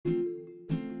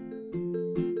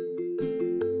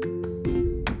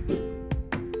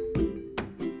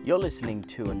You're listening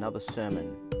to another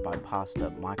sermon by Pastor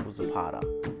Michael Zapata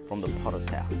from the Potter's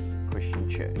House Christian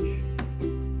Church.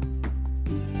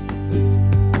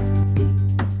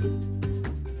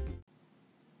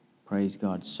 Praise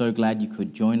God. So glad you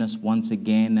could join us once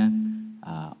again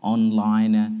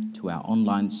online to our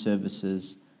online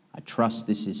services. I trust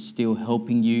this is still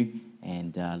helping you,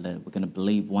 and we're going to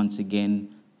believe once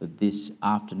again for this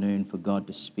afternoon for God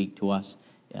to speak to us.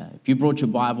 If you brought your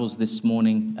Bibles this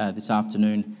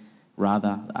afternoon,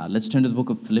 let's turn to the book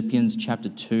of Philippians chapter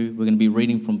 2. We're going to be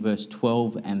reading from verse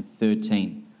 12 and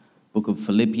 13. Book of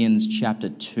Philippians chapter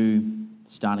 2,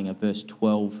 starting at verse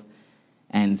 12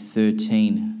 and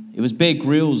 13. It was Bear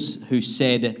Grylls who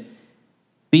said,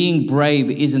 being brave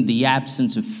isn't the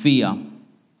absence of fear.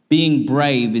 Being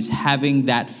brave is having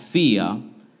that fear,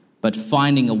 but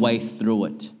finding a way through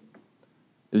it.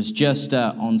 It was just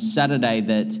on Saturday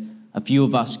that a few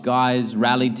of us guys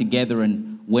rallied together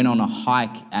and went on a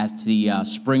hike at the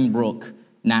Springbrook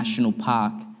National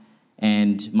Park.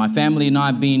 And my family and I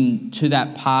have been to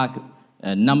that park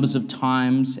numbers of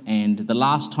times. And the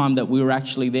last time that we were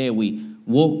actually there, we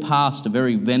walked past a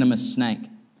very venomous snake.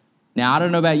 Now, I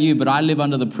don't know about you, but I live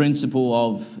under the principle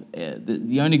of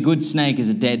the only good snake is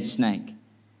a dead snake.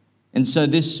 And so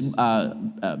this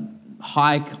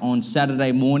hike on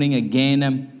Saturday morning,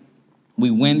 again,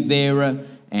 we went there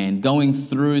and going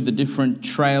through the different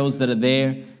trails that are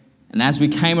there. And as we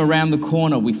came around the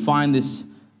corner, we find this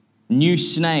new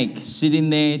snake sitting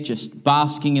there just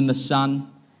basking in the sun.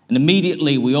 And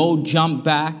immediately we all jumped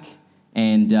back,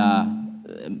 and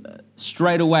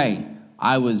straight away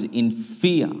I was in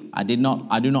fear. I do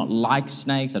not like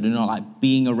snakes. I do not like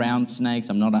being around snakes.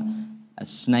 I'm not a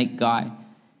snake guy.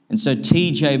 And so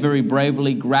TJ very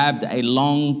bravely grabbed a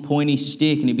long pointy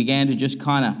stick, and he began to just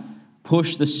kind of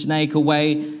push the snake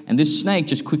away, and this snake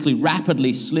just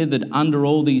rapidly slithered under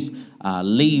all these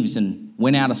leaves and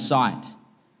went out of sight.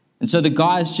 And so the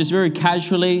guys just very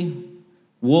casually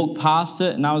walked past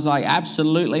it, and I was like,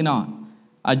 absolutely not.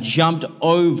 I jumped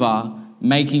over,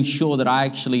 making sure that I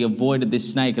actually avoided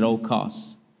this snake at all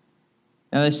costs.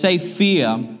 Now they say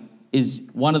fear is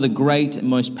one of the great and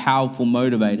most powerful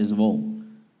motivators of all.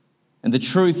 And the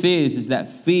truth is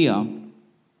that fear,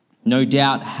 no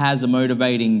doubt, has a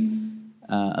motivating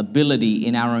ability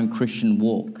in our own Christian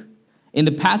walk. In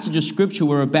the passage of scripture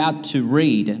we're about to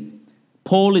read,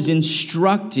 Paul is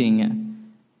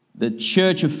instructing the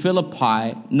church of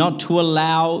Philippi not to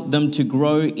allow them to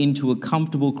grow into a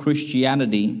comfortable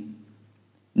Christianity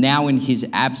now in his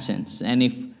absence. And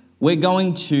if we're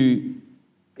going to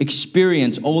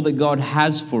experience all that God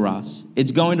has for us,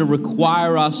 it's going to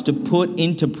require us to put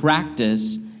into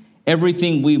practice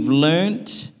everything we've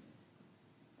learnt,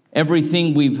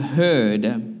 everything we've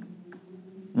heard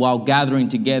while gathering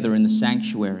together in the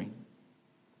sanctuary.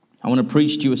 I want to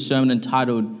preach to you a sermon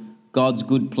entitled God's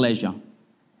Good Pleasure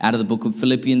out of the book of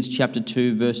Philippians chapter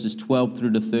 2 verses 12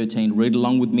 through to 13. Read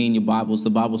along with me in your Bibles. The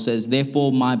Bible says,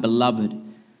 therefore, my beloved,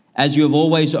 as you have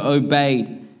always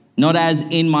obeyed, not as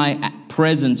in my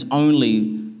presence only,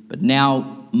 but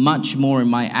now much more in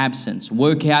my absence,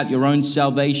 work out your own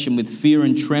salvation with fear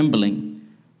and trembling,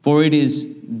 for it is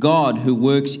God who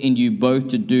works in you both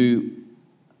to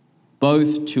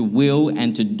will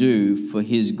and to do for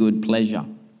his good pleasure.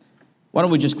 Why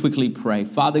don't we just quickly pray?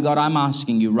 Father God, I'm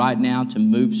asking you right now to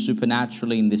move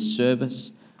supernaturally in this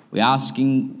service. We're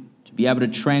asking to be able to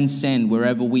transcend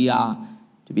wherever we are,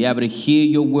 to be able to hear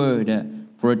your word,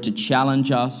 for it to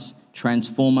challenge us,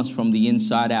 transform us from the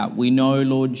inside out. We know,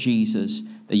 Lord Jesus,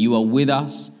 that you are with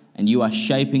us and you are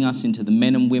shaping us into the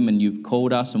men and women you've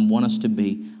called us and want us to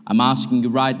be. I'm asking you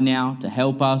right now to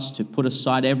help us to put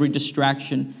aside every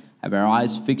distraction, have our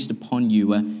eyes fixed upon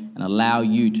you, and allow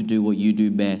you to do what you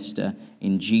do best.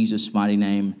 In Jesus' mighty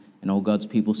name. And all God's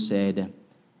people said,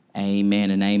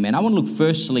 amen and amen. I want to look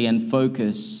firstly and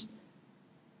focus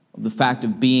on the fact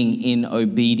of being in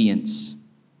obedience.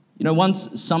 You know,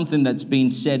 something that's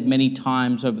been said many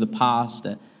times over the past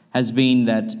has been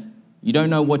that you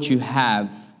don't know what you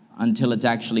have until it's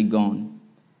actually gone.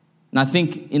 And I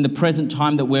think in the present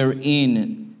time that we're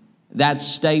in, that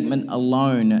statement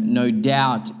alone, no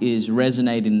doubt, is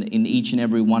resonating in each and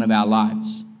every one of our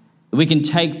lives. We can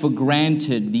take for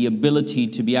granted the ability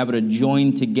to be able to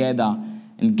join together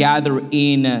and gather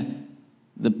in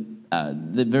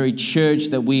the very church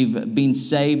that we've been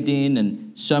saved in,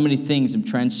 and so many things have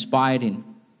transpired in.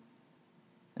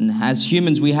 And as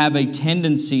humans, we have a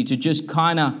tendency to just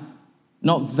kind of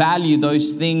not value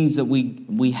those things that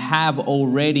we have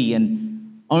already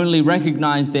and only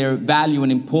recognize their value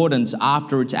and importance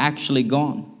after it's actually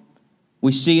gone.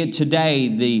 We see it today,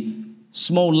 the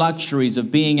small luxuries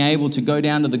of being able to go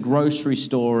down to the grocery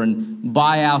store and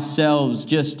buy ourselves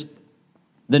just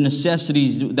the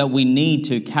necessities that we need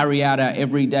to carry out our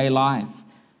everyday life.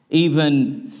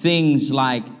 Even things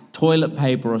like toilet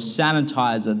paper or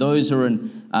sanitizer, those are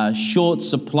in short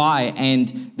supply.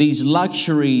 And these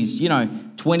luxuries,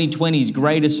 2020's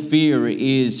greatest fear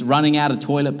is running out of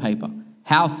toilet paper.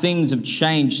 How things have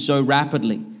changed so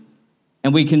rapidly.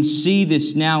 And we can see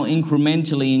this now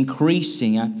incrementally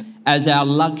increasing as our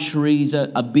luxuries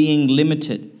are being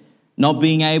limited. Not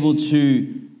being able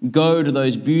to go to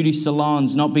those beauty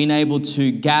salons, not being able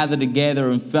to gather together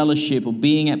and fellowship, or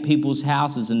being at people's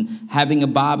houses and having a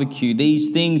barbecue. These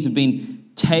things have been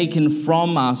taken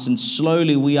from us, and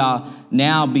slowly we are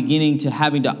now beginning to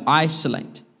having to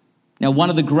isolate. Now,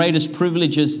 one of the greatest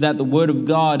privileges that the Word of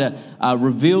God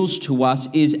reveals to us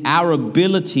is our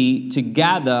ability to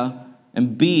gather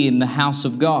and be in the house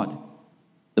of God.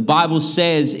 The Bible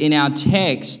says in our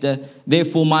text,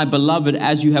 therefore, my beloved,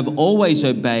 as you have always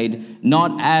obeyed,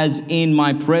 not as in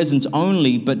my presence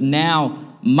only, but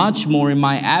now much more in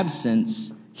my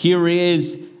absence. Here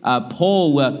is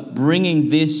Paul bringing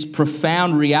this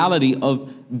profound reality of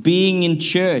being in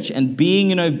church and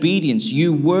being in obedience.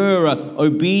 You were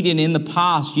obedient in the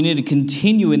past. You need to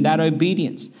continue in that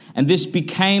obedience. And this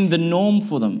became the norm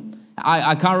for them.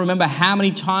 I can't remember how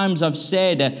many times I've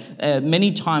said,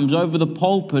 many times over the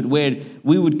pulpit, where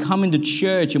we would come into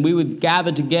church and we would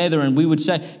gather together and we would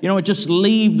say, just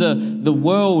leave the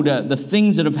world, the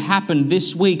things that have happened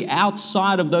this week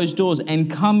outside of those doors,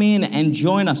 and come in and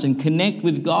join us and connect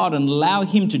with God and allow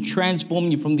Him to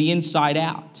transform you from the inside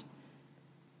out.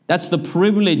 That's the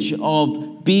privilege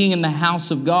of being in the house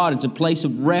of God. It's a place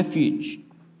of refuge.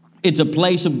 It's a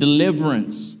place of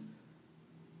deliverance.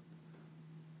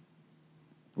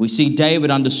 We see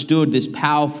David understood this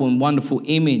powerful and wonderful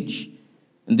image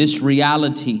and this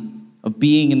reality of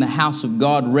being in the house of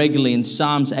God regularly. In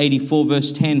Psalms 84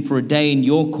 verse 10, for a day in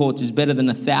your courts is better than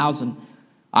 1,000.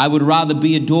 I would rather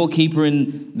be a doorkeeper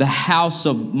in the house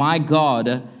of my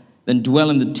God than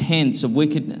dwell in the tents of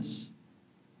wickedness.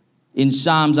 In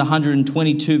Psalms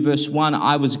 122 verse 1,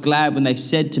 I was glad when they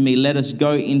said to me, let us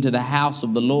go into the house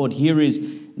of the Lord. Here is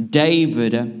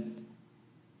David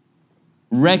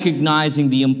recognizing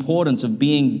the importance of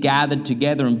being gathered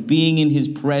together and being in His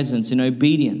presence in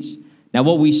obedience. Now,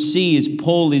 what we see is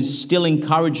Paul is still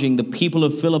encouraging the people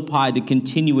of Philippi to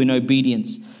continue in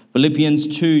obedience. Philippians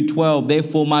 2:12,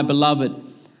 therefore, my beloved,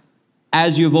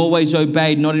 as you have always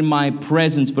obeyed, not in my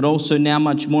presence, but also now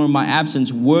much more in my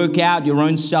absence, work out your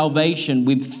own salvation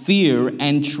with fear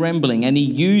and trembling. And he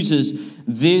uses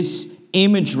this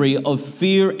imagery of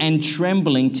fear and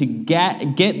trembling to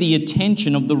get the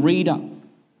attention of the reader.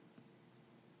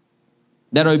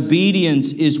 That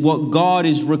obedience is what God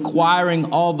is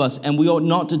requiring of us, and we ought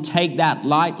not to take that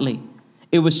lightly.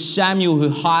 It was Samuel who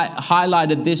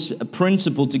highlighted this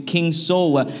principle to King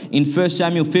Saul in 1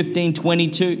 Samuel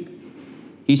 15:22.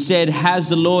 He said, has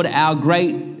the Lord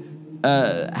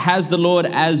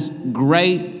as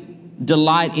great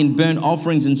delight in burnt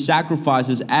offerings and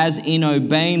sacrifices as in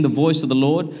obeying the voice of the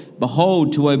Lord?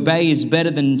 Behold, to obey is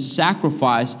better than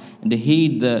sacrifice, and to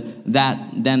heed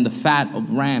than the fat of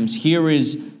rams. Here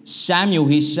is Samuel.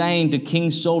 He's saying to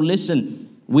King Saul, listen,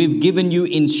 we've given you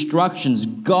instructions.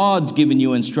 God's given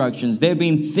you instructions. There have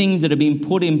been things that have been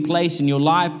put in place in your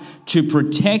life to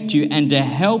protect you and to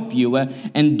help you.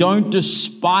 And don't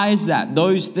despise that.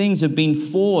 Those things have been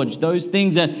forged. Those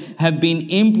things have been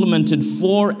implemented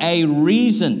for a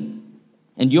reason.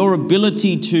 And your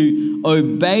ability to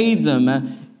obey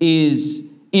them is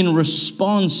in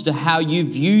response to how you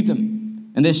view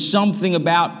them. And there's something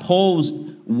about Paul's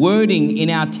wording in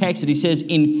our text that he says,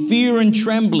 in fear and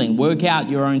trembling, work out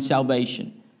your own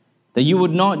salvation. That you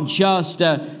would not just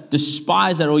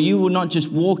despise that, or you would not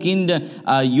just walk into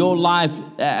your life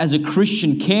as a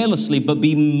Christian carelessly, but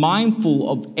be mindful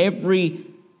of every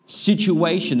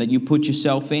situation that you put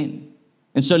yourself in.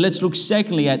 And so let's look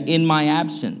secondly at in my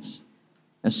absence.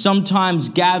 Now, sometimes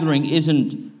gathering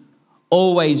isn't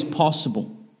always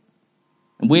possible.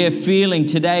 And we're feeling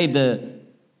today the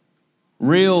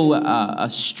real a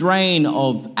strain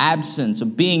of absence,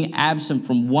 of being absent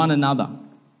from one another.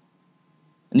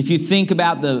 And if you think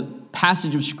about the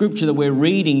passage of scripture that we're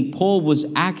reading, Paul was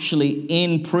actually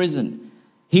in prison.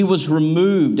 He was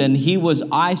removed and he was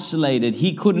isolated.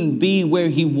 He couldn't be where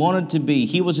he wanted to be.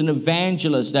 He was an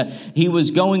evangelist. He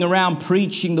was going around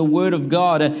preaching the word of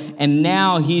God. And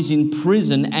now he's in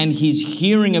prison and he's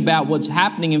hearing about what's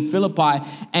happening in Philippi.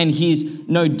 And he's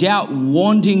no doubt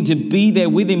wanting to be there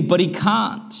with him, but he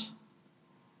can't.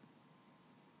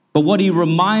 But what he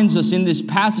reminds us in this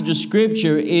passage of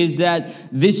Scripture is that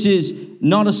this is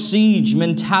not a siege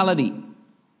mentality,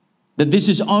 that this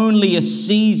is only a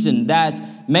season,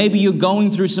 that maybe you're going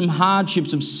through some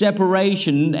hardships of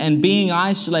separation and being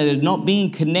isolated, not being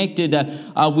connected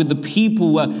with the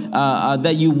people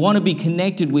that you want to be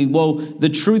connected with. Well, the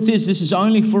truth is this is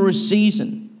only for a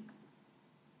season.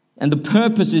 And the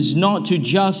purpose is not to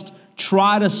just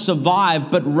try to survive,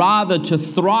 but rather to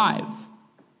thrive.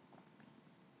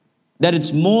 That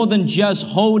it's more than just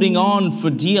holding on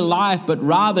for dear life, but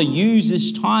rather use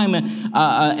this time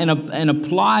and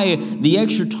apply the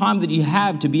extra time that you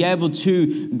have to be able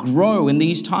to grow in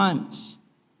these times.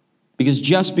 Because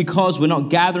just because we're not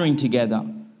gathering together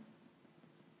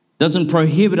doesn't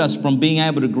prohibit us from being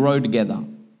able to grow together.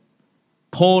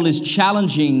 Paul is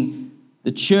challenging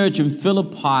the church in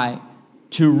Philippi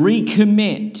to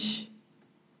recommit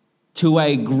to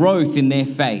a growth in their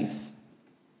faith.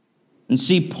 And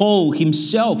see, Paul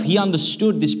himself, he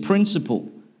understood this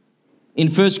principle. In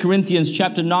 1 Corinthians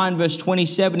chapter 9, verse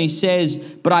 27, he says,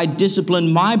 "But I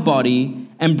discipline my body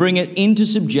and bring it into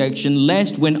subjection,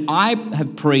 lest when I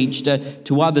have preached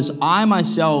to others, I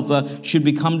myself should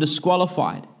become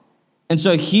disqualified." And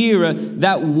so here,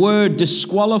 that word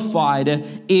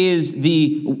disqualified is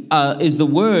the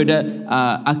word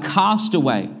a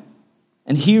castaway.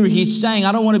 And here he's saying,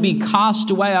 I don't want to be cast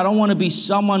away. I don't want to be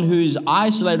someone who's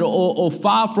isolated or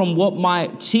far from what my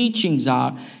teachings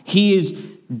are. He is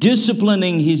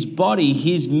disciplining his body.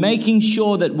 He's making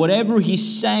sure that whatever he's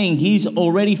saying, he's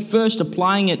already first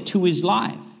applying it to his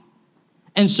life.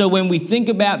 And so when we think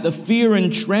about the fear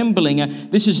and trembling,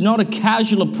 this is not a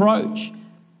casual approach.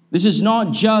 This is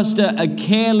not just a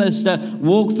careless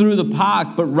walk through the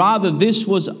park, but rather this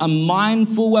was a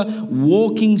mindful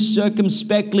walking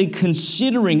circumspectly,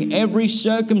 considering every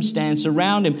circumstance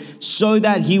around him so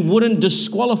that he wouldn't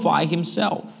disqualify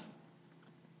himself.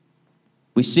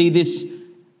 We see this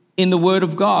in the Word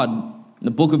of God. In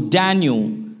the book of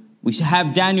Daniel, we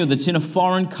have Daniel that's in a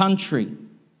foreign country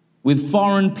with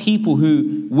foreign people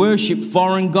who worship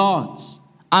foreign gods,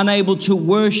 unable to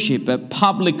worship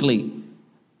publicly,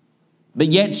 but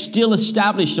yet still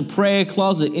established a prayer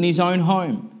closet in his own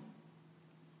home.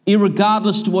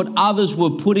 Irregardless to what others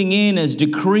were putting in as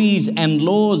decrees and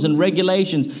laws and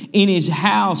regulations, in his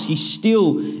house, he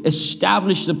still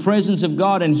established the presence of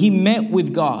God and he met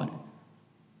with God.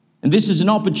 And this is an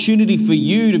opportunity for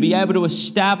you to be able to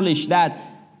establish that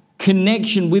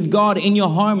connection with God in your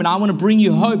home. And I want to bring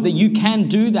you hope that you can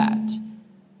do that.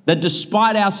 That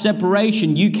despite our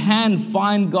separation, you can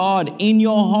find God in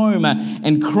your home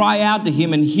and cry out to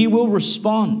him and he will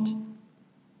respond.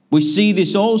 We see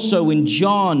this also in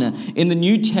John in the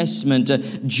New Testament.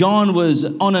 John was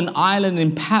on an island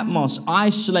in Patmos,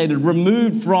 isolated,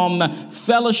 removed from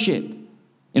fellowship.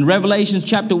 In Revelation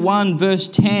chapter 1, verse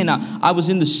 10, I was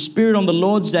in the Spirit on the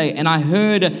Lord's day and I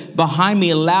heard behind me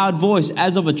a loud voice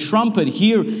as of a trumpet.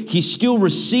 Here, he's still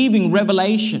receiving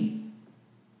revelation.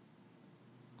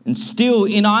 And still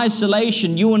in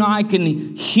isolation, you and I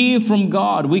can hear from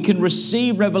God. We can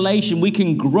receive revelation. We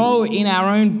can grow in our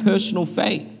own personal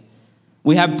faith.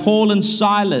 We have Paul and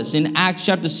Silas in Acts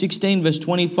chapter 16, verse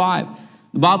 25.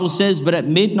 The Bible says, "But at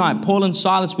midnight, Paul and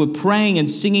Silas were praying and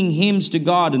singing hymns to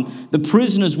God, and the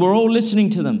prisoners were all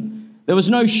listening to them. There was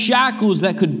no shackles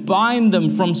that could bind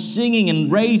them from singing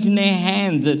and raising their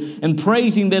hands and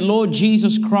praising their Lord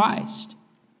Jesus Christ."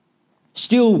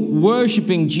 Still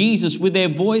worshiping Jesus with their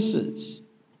voices,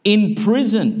 in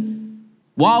prison,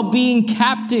 while being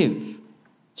captive,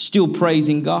 still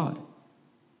praising God.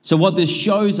 So what this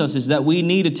shows us is that we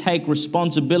need to take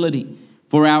responsibility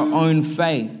for our own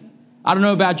faith. I don't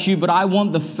know about you, but I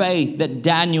want the faith that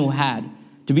Daniel had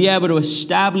to be able to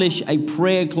establish a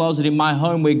prayer closet in my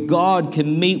home where God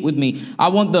can meet with me. I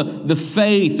want the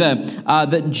faith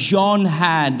that John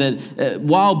had, that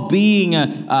while being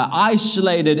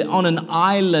isolated on an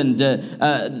island,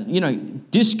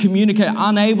 discommunicated,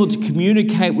 unable to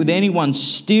communicate with anyone,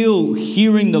 still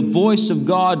hearing the voice of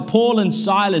God. Paul and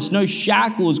Silas, no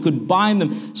shackles could bind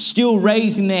them, still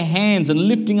raising their hands and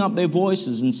lifting up their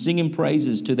voices and singing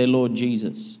praises to their Lord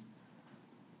Jesus.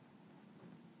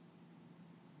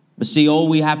 But see, all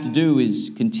we have to do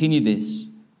is continue this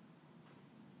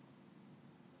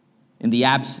in the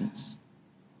absence.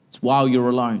 It's while you're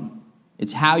alone.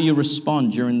 It's how you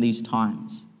respond during these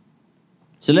times.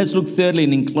 So let's look thirdly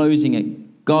and in closing at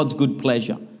God's good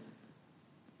pleasure.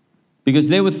 Because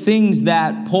there were things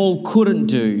that Paul couldn't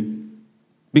do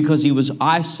because he was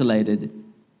isolated.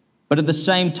 But at the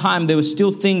same time, there were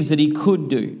still things that he could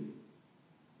do.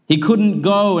 He couldn't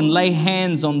go and lay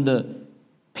hands on the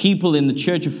people in the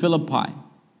church of Philippi.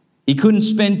 He couldn't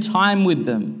spend time with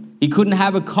them He couldn't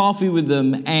have a coffee with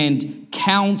them and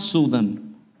counsel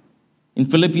them. In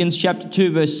Philippians chapter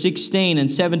 2, verse 16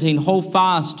 and 17, hold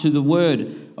fast to the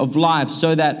word of life,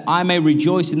 so that I may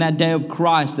rejoice in that day of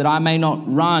Christ, that I may not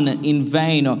run in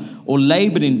vain or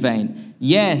labor in vain.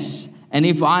 Yes, and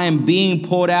if I am being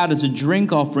poured out as a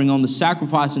drink offering on the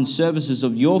sacrifice and services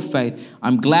of your faith,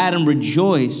 I'm glad and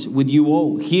rejoice with you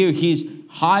all. Here he's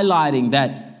highlighting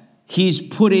that he's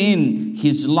put in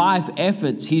his life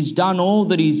efforts. He's done all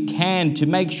that he can to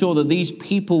make sure that these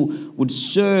people would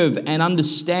serve and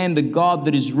understand the God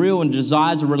that is real and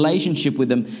desires a relationship with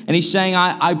them. And he's saying,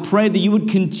 I pray that you would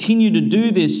continue to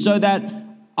do this so that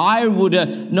I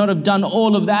would not have done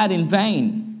all of that in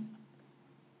vain.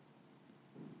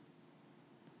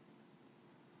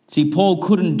 See, Paul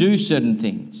couldn't do certain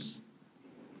things,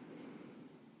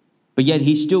 but yet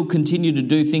he still continued to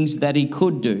do things that he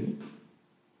could do.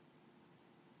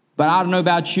 But I don't know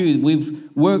about you, we've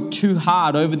worked too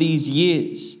hard over these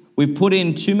years. We've put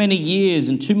in too many years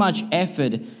and too much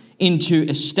effort into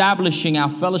establishing our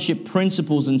fellowship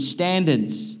principles and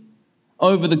standards.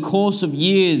 Over the course of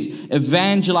years,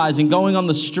 evangelizing, going on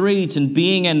the streets and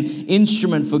being an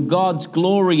instrument for God's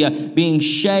glory, being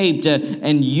shaped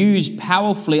and used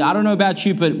powerfully. I don't know about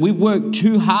you, but we've worked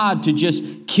too hard to just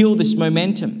kill this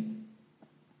momentum,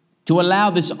 to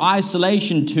allow this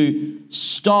isolation to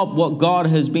stop what God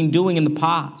has been doing in the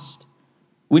past.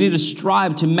 We need to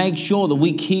strive to make sure that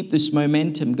we keep this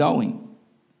momentum going.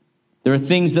 There are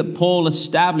things that Paul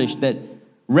established that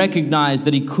recognized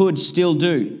that he could still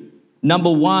do.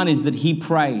 Number one is that he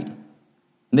prayed. And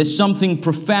there's something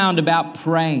profound about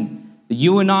praying, that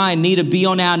you and I need to be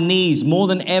on our knees more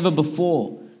than ever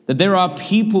before, that there are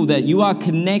people that you are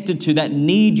connected to that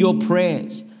need your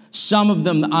prayers. Some of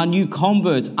them are new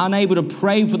converts, unable to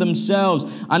pray for themselves,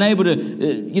 unable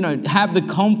to, have the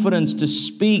confidence to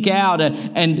speak out.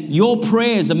 And your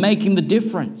prayers are making the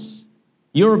difference.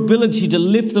 Your ability to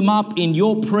lift them up in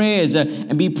your prayers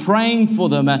and be praying for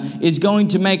them is going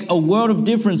to make a world of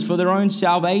difference for their own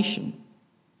salvation.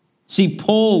 See,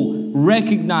 Paul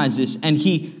recognized this, and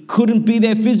he couldn't be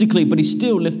there physically, but he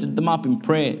still lifted them up in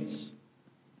prayers.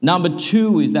 Number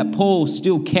two is that Paul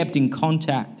still kept in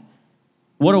contact.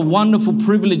 What a wonderful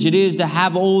privilege it is to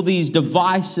have all these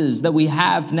devices that we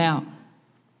have now.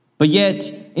 But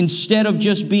yet, instead of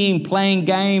just playing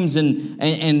games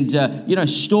and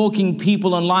stalking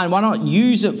people online, why not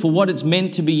use it for what it's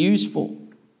meant to be used for?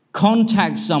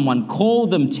 Contact someone, call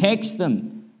them, text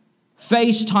them,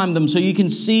 FaceTime them so you can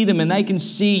see them and they can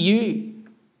see you.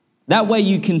 That way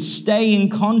you can stay in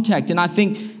contact. And I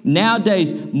think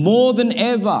nowadays, more than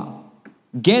ever,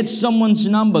 get someone's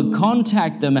number,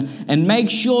 contact them, and make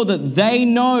sure that they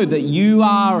know that you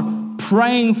are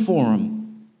praying for them.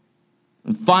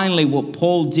 And finally, what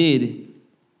Paul did,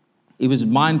 he was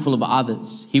mindful of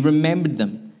others. He remembered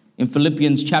them. In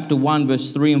Philippians chapter 1,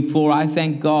 verse 3 and 4, I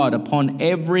thank God upon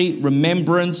every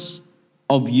remembrance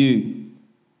of you,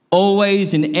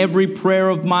 always in every prayer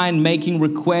of mine, making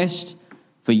request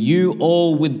for you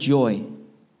all with joy.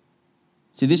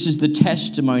 See, this is the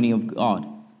testimony of God.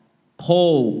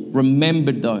 Paul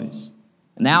remembered those.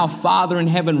 And our Father in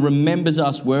heaven remembers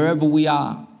us wherever we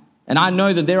are. And I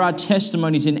know that there are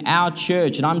testimonies in our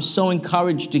church, and I'm so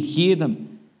encouraged to hear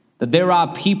them, that there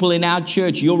are people in our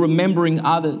church, you're remembering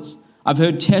others. I've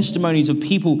heard testimonies of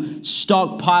people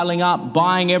stockpiling up,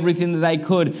 buying everything that they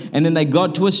could, and then they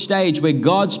got to a stage where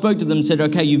God spoke to them and said,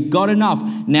 okay, you've got enough.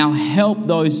 Now help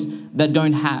those that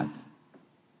don't have.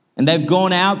 And they've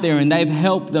gone out there and they've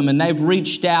helped them and they've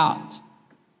reached out.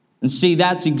 And see,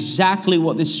 that's exactly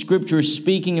what this scripture is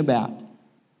speaking about.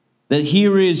 That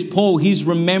here is Paul, he's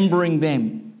remembering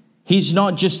them. He's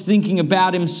not just thinking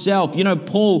about himself.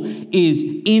 Paul is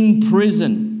in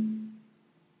prison,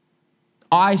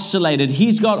 isolated.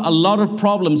 He's got a lot of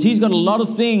problems. He's got a lot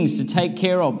of things to take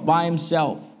care of by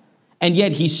himself. And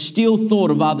yet he still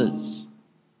thought of others.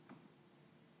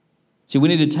 See, we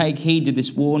need to take heed to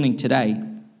this warning today.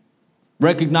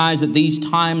 Recognize that these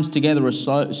times together are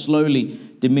slowly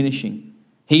diminishing.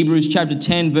 Hebrews chapter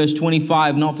 10, verse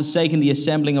 25, not forsaking the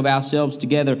assembling of ourselves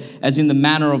together as in the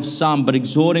manner of some, but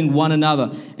exhorting one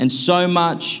another, and so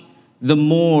much the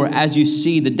more as you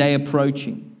see the day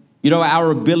approaching.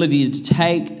 Our ability to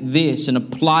take this and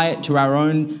apply it to our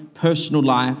own personal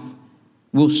life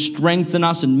will strengthen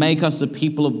us and make us the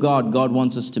people of God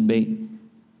wants us to be.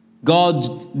 God's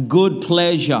good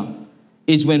pleasure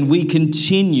is when we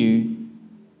continue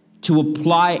to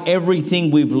apply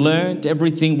everything we've learned,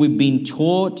 everything we've been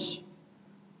taught,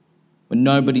 when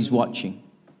nobody's watching,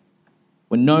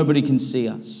 when nobody can see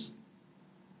us.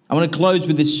 I want to close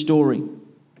with this story.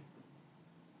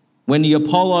 When the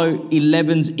Apollo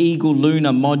 11's Eagle lunar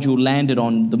module landed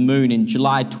on the moon in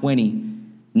July 20,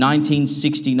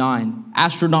 1969,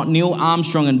 astronaut Neil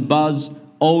Armstrong and Buzz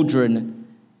Aldrin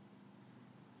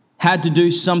had to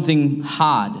do something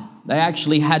hard. They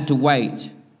actually had to wait.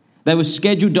 They were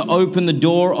scheduled to open the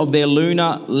door of their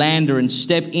lunar lander and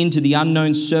step into the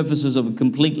unknown surfaces of a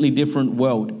completely different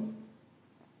world.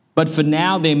 But for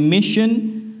now, their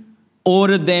mission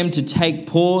ordered them to take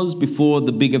pause before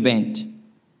the big event.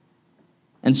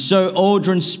 And so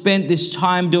Aldrin spent this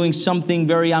time doing something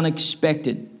very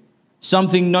unexpected,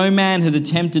 something no man had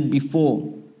attempted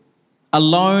before.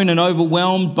 Alone and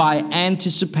overwhelmed by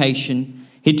anticipation,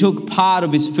 he took part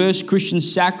of his first Christian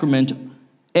sacrament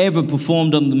ever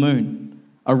performed on the moon,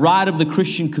 a rite of the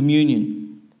Christian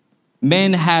communion.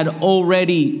 Men had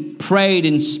already prayed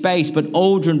in space, but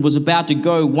Aldrin was about to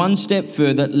go one step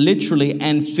further, literally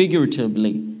and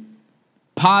figuratively.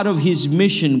 Part of his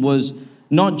mission was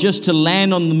not just to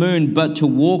land on the moon, but to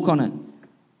walk on it.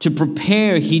 To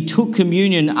prepare, he took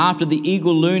communion after the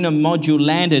Eagle lunar module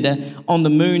landed on the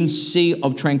moon's Sea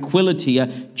of Tranquility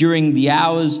during the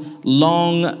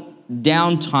hours-long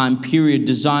downtime period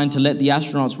designed to let the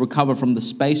astronauts recover from the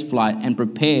space flight and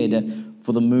prepared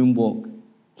for the moonwalk.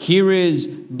 Here is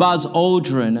Buzz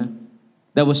Aldrin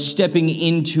that was stepping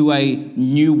into a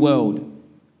new world,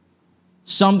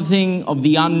 something of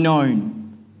the unknown.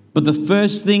 But the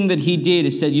first thing that he did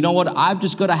is said, you know what, I've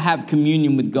just got to have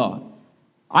communion with God.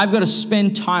 I've got to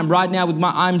spend time right now with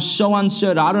I'm so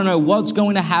uncertain. I don't know what's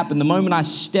going to happen the moment I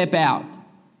step out.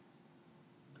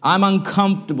 I'm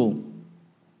uncomfortable.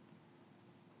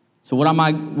 So what am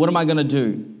I going to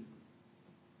do?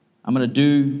 I'm going to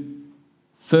do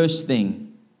first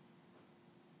thing,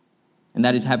 and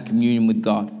that is have communion with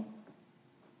God.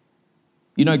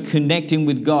 You know, connecting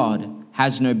with God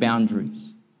has no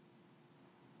boundaries.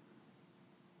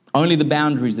 Only the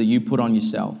boundaries that you put on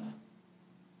yourself.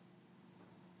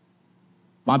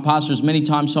 My pastor has many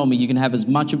times told me you can have as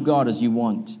much of God as you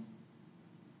want.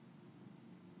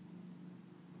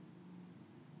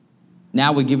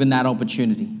 Now we're given that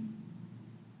opportunity.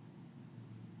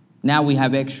 Now we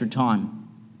have extra time.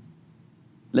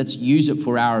 Let's use it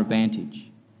for our advantage.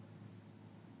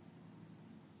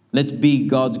 Let's be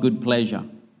God's good pleasure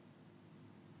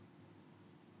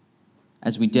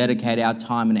as we dedicate our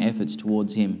time and efforts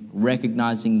towards Him,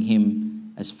 recognizing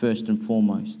Him as first and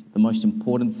foremost, the most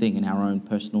important thing in our own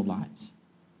personal lives.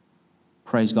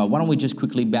 Praise God. Why don't we just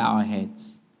quickly bow our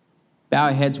heads? Bow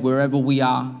our heads wherever we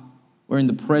are. We're in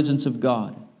the presence of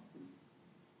God.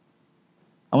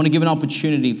 I want to give an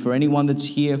opportunity for anyone that's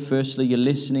here. Firstly, you're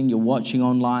listening, you're watching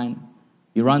online,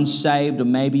 you're unsaved, or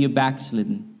maybe you're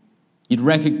backslidden. You'd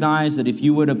recognize that if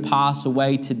you were to pass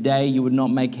away today, you would not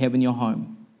make heaven your home.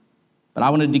 But I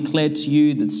want to declare to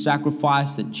you that the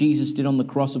sacrifice that Jesus did on the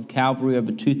cross of Calvary over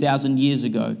 2,000 years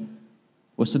ago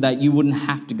was so that you wouldn't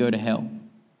have to go to hell.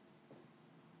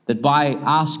 That by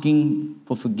asking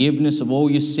for forgiveness of all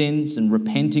your sins and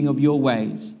repenting of your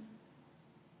ways,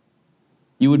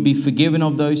 you would be forgiven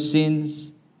of those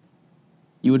sins.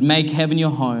 You would make heaven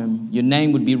your home. Your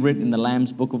name would be written in the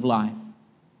Lamb's Book of Life.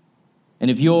 And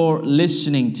if you're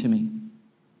listening to me,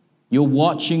 you're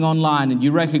watching online and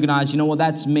you recognize, you know what,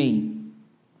 that's me.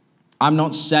 I'm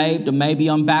not saved, or maybe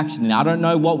I'm backslidden. I don't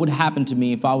know what would happen to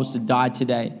me if I was to die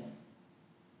today.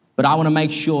 But I want to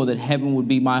make sure that heaven would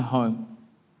be my home.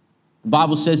 The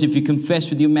Bible says if you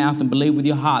confess with your mouth and believe with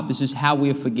your heart, this is how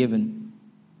we are forgiven.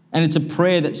 And it's a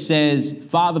prayer that says,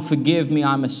 Father, forgive me,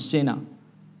 I'm a sinner.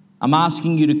 I'm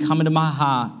asking you to come into my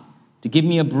heart, to give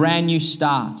me a brand new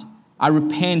start. I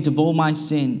repent of all my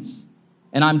sins,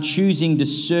 and I'm choosing to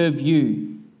serve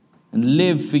you and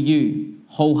live for you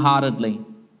wholeheartedly.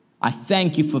 I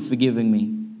thank you for forgiving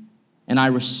me, and I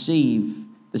receive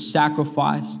the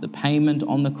sacrifice, the payment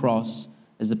on the cross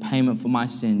as the payment for my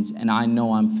sins, and I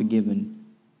know I'm forgiven.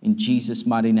 In Jesus'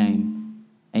 mighty name,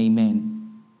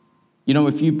 amen. You know,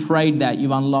 if you prayed that, you've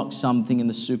unlocked something in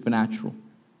the supernatural.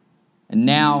 And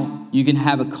now you can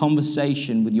have a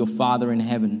conversation with your Father in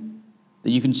heaven,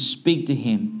 that you can speak to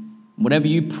Him. Whatever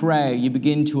you pray, you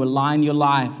begin to align your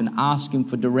life and ask Him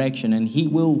for direction, and He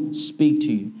will speak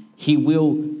to you. He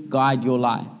will guide your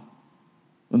life.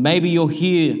 But maybe you're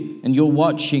here and you're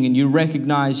watching and you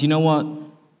recognize, you know what?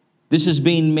 This has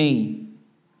been me.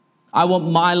 I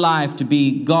want my life to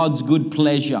be God's good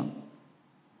pleasure.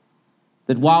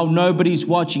 That while nobody's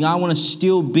watching, I want to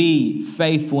still be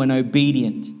faithful and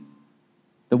obedient.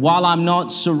 That while I'm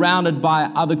not surrounded by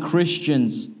other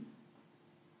Christians,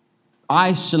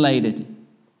 isolated,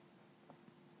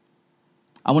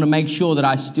 I want to make sure that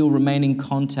I still remain in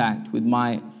contact with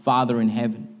my Father in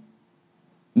heaven.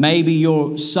 Maybe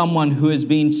you're someone who has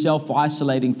been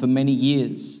self-isolating for many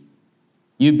years.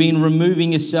 You've been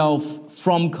removing yourself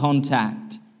from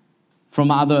contact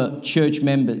from other church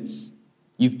members.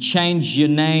 You've changed your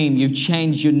name. You've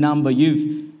changed your number.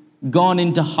 You've gone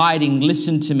into hiding.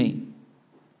 Listen to me.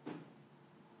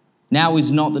 Now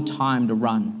is not the time to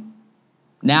run.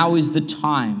 Now is the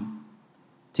time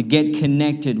to get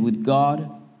connected with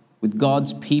God, with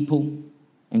God's people,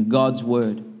 and God's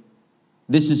word.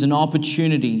 This is an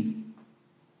opportunity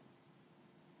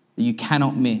that you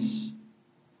cannot miss.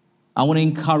 I want to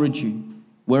encourage you,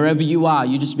 wherever you are,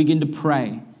 you just begin to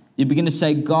pray. You begin to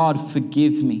say, God,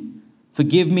 forgive me.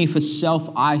 Forgive me for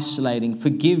self-isolating.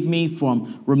 Forgive me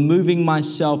from removing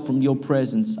myself from your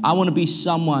presence. I want to be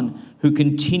someone who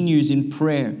continues in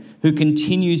prayer, who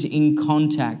continues in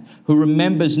contact, who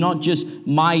remembers not just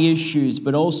my issues,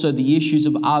 but also the issues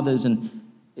of others and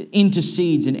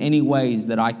intercedes in any ways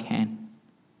that I can.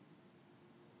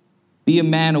 Be a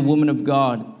man or woman of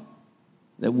God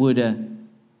that would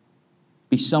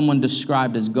be someone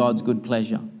described as God's good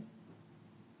pleasure.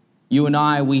 You and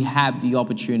I, we have the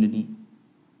opportunity.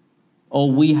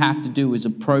 All we have to do is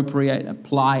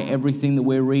apply everything that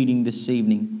we're reading this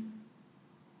evening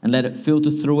and let it filter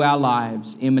through our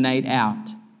lives, emanate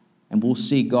out, and we'll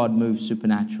see God move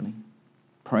supernaturally.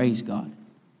 Praise God.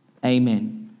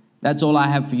 Amen. That's all I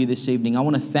have for you this evening. I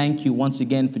want to thank you once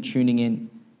again for tuning in.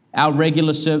 Our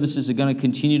regular services are going to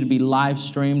continue to be live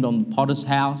streamed on Potter's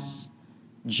House,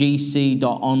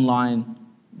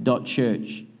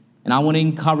 gc.online.church. And I want to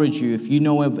encourage you, if you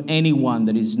know of anyone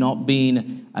that is not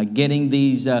been getting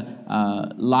these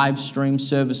live stream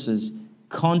services,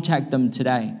 contact them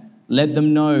today. Let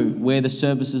them know where the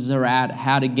services are at,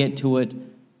 how to get to it.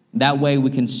 That way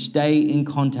we can stay in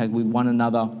contact with one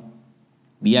another,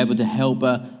 be able to help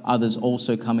others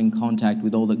also come in contact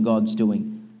with all that God's doing.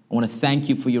 I want to thank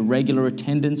you for your regular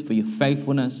attendance, for your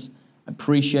faithfulness. I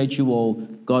appreciate you all.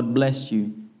 God bless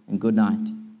you, and good night.